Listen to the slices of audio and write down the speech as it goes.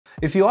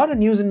If you are a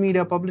news and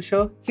media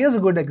publisher, here's a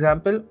good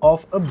example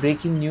of a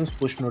breaking news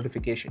push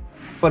notification.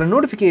 For a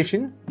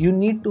notification, you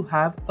need to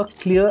have a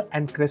clear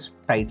and crisp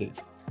title,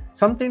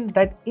 something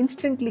that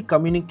instantly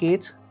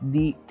communicates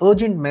the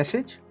urgent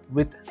message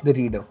with the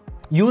reader.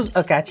 Use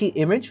a catchy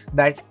image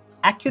that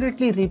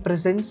accurately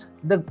represents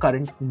the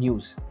current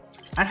news,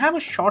 and have a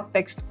short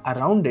text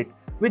around it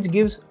which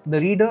gives the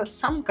reader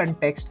some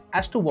context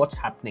as to what's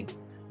happening.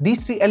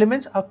 These three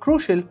elements are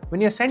crucial when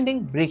you're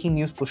sending breaking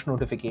news push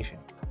notification.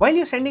 While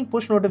you're sending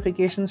push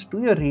notifications to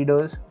your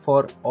readers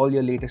for all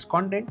your latest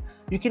content,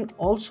 you can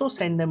also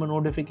send them a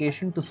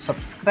notification to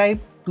subscribe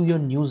to your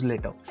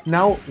newsletter.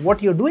 Now,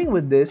 what you're doing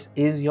with this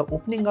is you're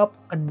opening up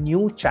a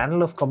new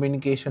channel of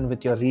communication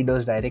with your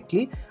readers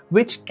directly,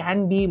 which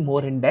can be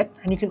more in depth,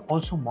 and you can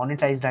also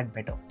monetize that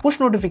better. Push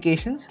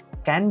notifications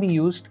can be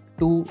used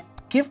to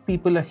give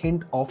people a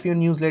hint of your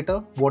newsletter,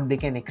 what they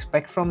can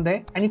expect from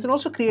there, and you can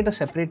also create a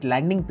separate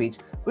landing page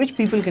which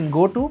people can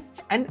go to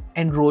and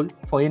enroll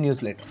for your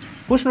newsletter.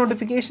 Push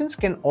notifications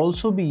can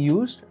also be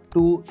used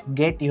to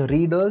get your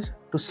readers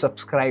to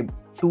subscribe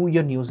to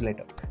your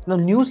newsletter. Now,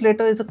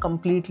 newsletter is a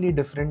completely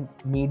different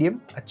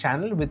medium, a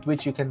channel with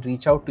which you can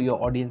reach out to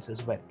your audience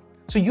as well.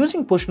 So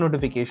using push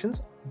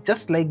notifications,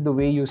 just like the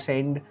way you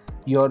send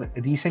your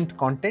recent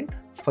content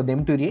for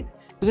them to read,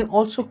 you can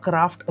also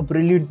craft a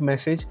brilliant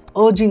message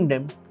urging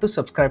them to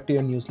subscribe to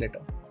your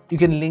newsletter. You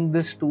can link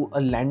this to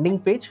a landing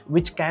page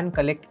which can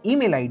collect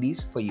email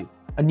IDs for you.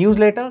 A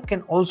newsletter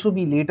can also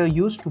be later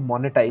used to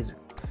monetize it.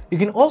 You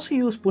can also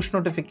use push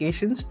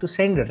notifications to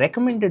send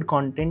recommended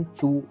content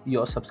to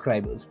your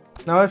subscribers.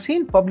 Now, I've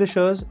seen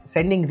publishers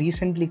sending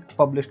recently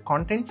published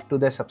content to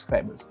their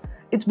subscribers.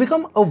 It's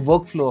become a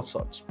workflow of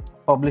sorts.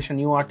 Publish a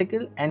new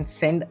article and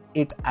send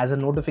it as a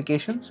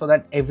notification so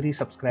that every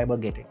subscriber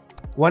gets it.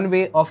 One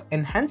way of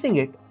enhancing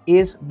it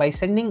is by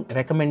sending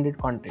recommended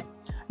content.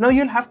 Now,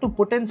 you'll have to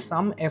put in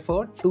some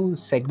effort to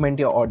segment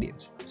your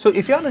audience. So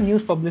if you're a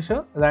news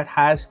publisher that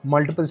has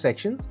multiple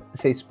sections,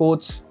 say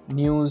sports,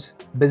 news,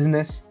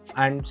 business,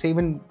 and say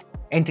even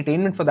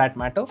entertainment for that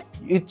matter,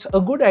 it's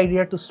a good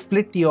idea to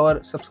split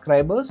your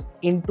subscribers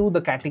into the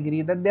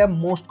category that they are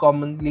most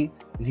commonly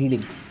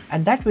reading.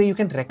 And that way you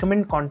can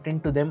recommend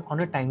content to them on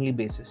a timely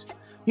basis.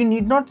 You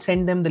need not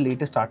send them the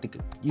latest article.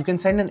 You can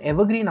send an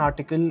evergreen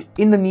article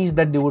in the niche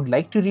that they would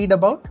like to read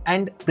about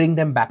and bring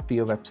them back to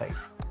your website.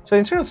 So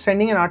instead of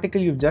sending an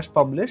article you've just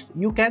published,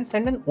 you can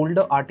send an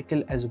older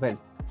article as well.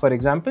 For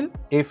example,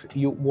 if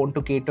you want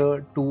to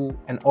cater to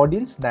an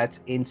audience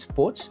that's in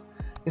sports,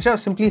 instead of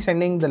simply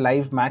sending the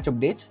live match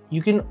updates,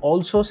 you can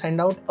also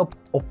send out an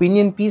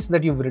opinion piece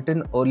that you've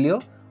written earlier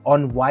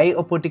on why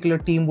a particular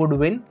team would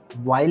win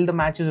while the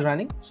match is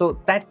running.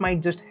 So that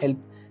might just help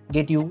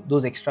get you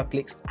those extra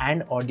clicks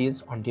and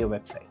audience onto your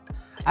website.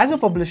 As a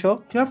publisher,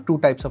 you have two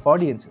types of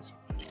audiences.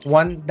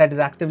 One that is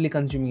actively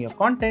consuming your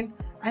content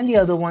and the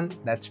other one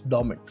that's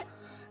dormant.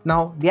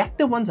 Now, the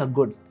active ones are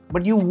good,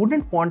 but you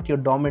wouldn't want your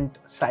dormant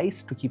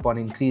size to keep on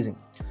increasing.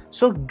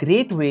 So a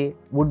great way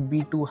would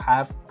be to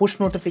have push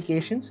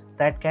notifications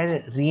that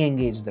can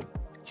re-engage them.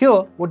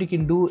 Here, what you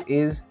can do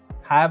is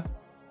have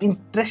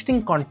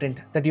interesting content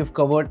that you've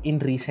covered in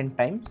recent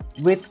times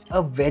with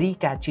a very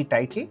catchy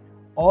title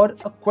or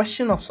a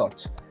question of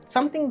sorts,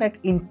 something that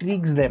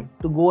intrigues them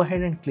to go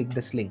ahead and click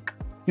this link.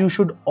 You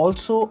should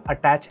also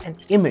attach an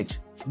image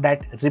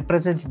that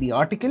represents the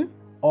article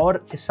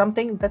or is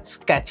something that's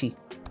catchy.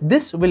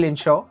 This will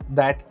ensure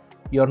that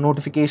your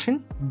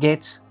notification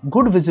gets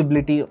good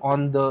visibility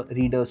on the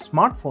reader's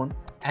smartphone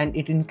and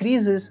it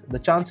increases the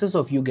chances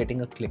of you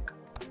getting a click.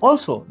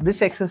 Also,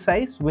 this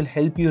exercise will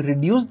help you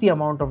reduce the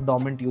amount of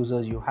dormant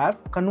users you have,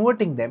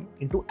 converting them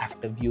into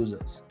active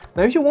users.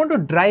 Now, if you want to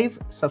drive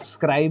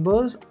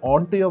subscribers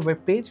onto your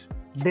webpage,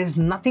 there's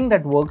nothing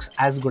that works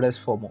as good as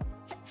FOMO.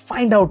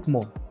 Find out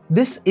more.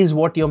 This is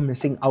what you're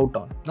missing out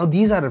on. Now,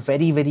 these are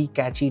very, very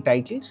catchy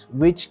titles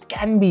which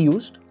can be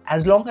used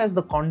as long as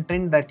the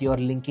content that you're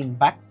linking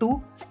back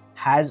to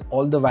has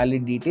all the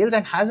valid details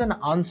and has an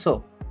answer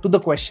to the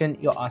question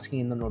you're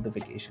asking in the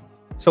notification.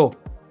 So,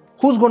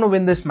 who's going to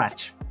win this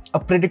match? A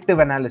predictive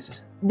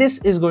analysis. This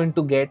is going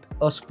to get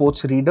a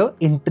sports reader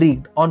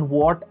intrigued on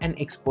what an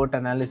expert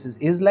analysis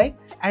is like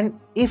and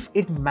if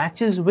it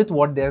matches with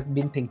what they've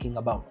been thinking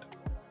about.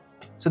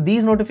 So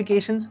these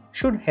notifications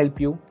should help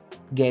you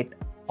get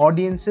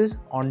audiences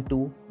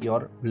onto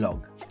your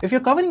blog. If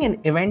you're covering an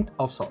event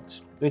of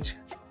sorts, which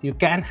you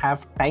can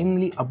have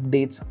timely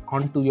updates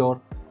onto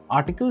your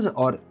articles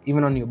or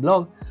even on your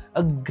blog,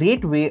 a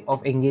great way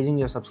of engaging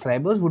your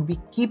subscribers would be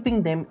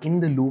keeping them in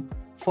the loop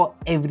for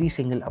every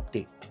single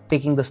update.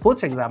 Taking the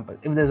sports example,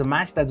 if there's a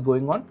match that's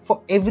going on,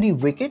 for every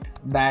wicket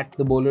that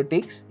the bowler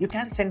takes, you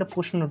can send a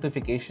push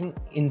notification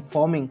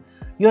informing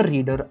your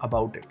reader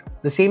about it.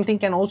 The same thing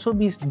can also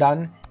be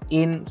done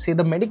in, say,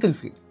 the medical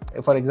field.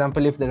 For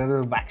example, if there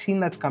is a vaccine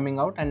that's coming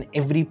out and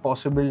every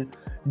possible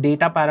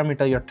data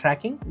parameter you're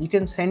tracking, you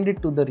can send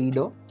it to the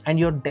reader and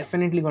you're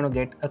definitely going to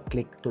get a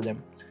click to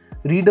them.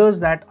 Readers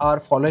that are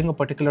following a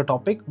particular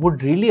topic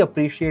would really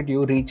appreciate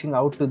you reaching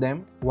out to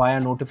them via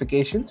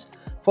notifications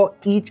for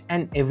each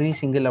and every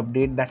single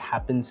update that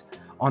happens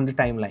on the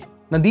timeline.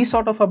 Now, these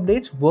sort of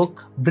updates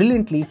work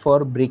brilliantly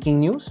for breaking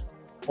news,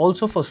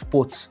 also for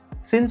sports,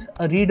 since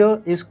a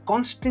reader is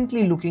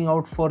constantly looking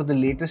out for the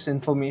latest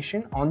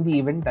information on the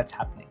event that's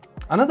happening.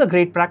 Another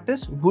great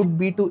practice would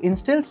be to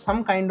instill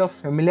some kind of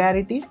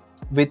familiarity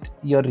with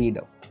your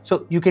reader.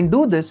 So you can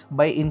do this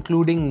by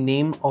including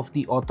name of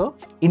the author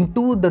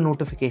into the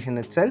notification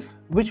itself,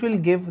 which will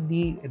give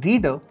the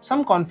reader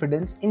some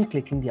confidence in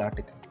clicking the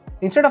article.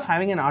 Instead of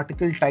having an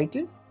article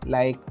title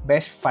like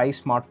best 5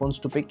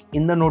 smartphones to pick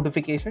in the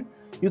notification,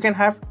 you can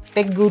have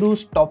Tech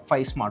Guru's top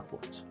 5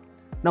 smartphones.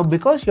 Now,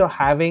 because you're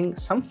having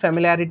some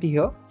familiarity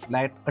here,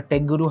 like a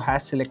Tech Guru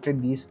has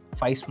selected these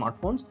 5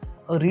 smartphones,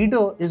 a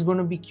reader is going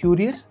to be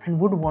curious and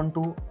would want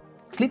to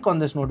click on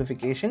this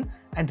notification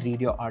and read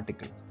your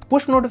article.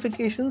 Push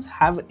notifications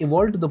have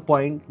evolved to the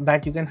point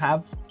that you can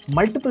have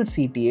multiple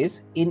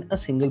CTAs in a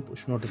single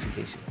push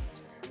notification.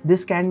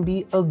 This can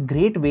be a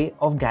great way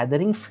of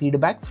gathering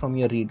feedback from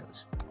your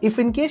readers. If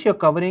in case you're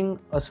covering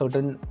a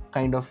certain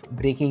kind of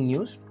breaking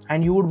news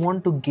and you would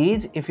want to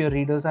gauge if your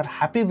readers are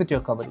happy with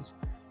your coverage,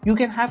 you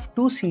can have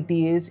 2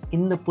 CTAs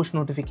in the push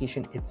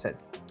notification itself.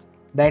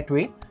 That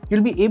way,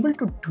 you'll be able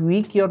to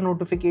tweak your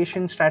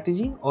notification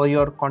strategy or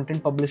your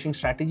content publishing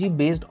strategy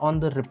based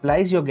on the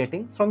replies you're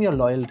getting from your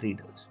loyal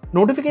readers.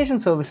 Notification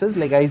services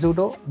like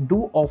Izudo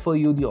do offer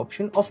you the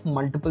option of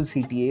multiple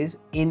CTAs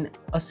in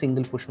a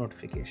single push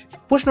notification.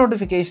 Push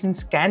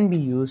notifications can be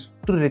used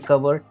to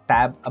recover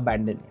tab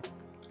abandonment.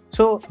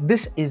 So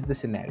this is the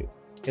scenario.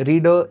 A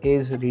reader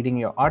is reading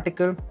your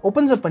article,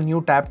 opens up a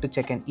new tab to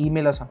check an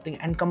email or something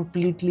and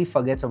completely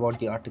forgets about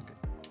the article.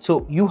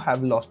 So you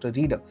have lost a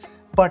reader.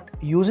 But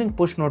using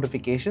push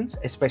notifications,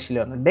 especially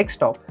on a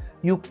desktop,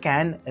 you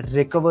can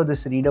recover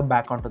this reader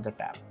back onto the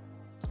tab.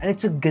 And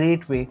it's a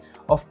great way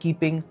of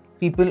keeping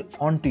people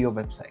onto your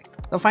website.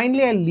 Now,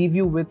 finally, I'll leave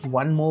you with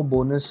one more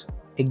bonus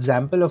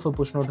example of a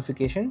push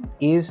notification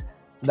is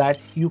that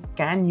you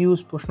can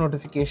use push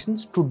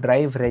notifications to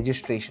drive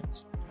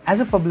registrations.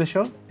 As a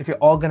publisher, if you're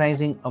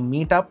organizing a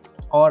meetup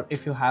or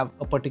if you have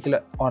a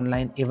particular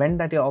online event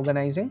that you're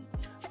organizing,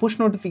 push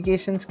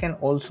notifications can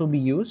also be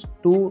used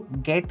to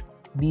get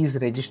these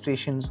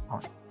registrations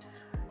on.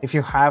 If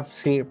you have,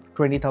 say,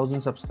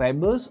 20,000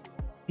 subscribers,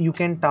 you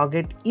can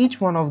target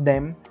each one of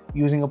them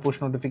using a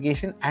push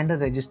notification and a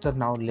register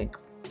now link.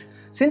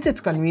 Since it's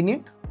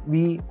convenient,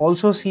 we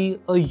also see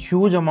a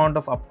huge amount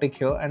of uptick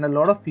here and a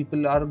lot of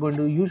people are going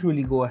to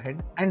usually go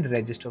ahead and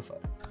register for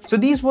it. So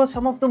these were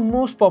some of the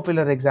most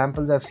popular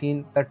examples I've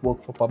seen that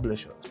work for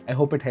publishers. I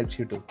hope it helps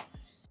you too.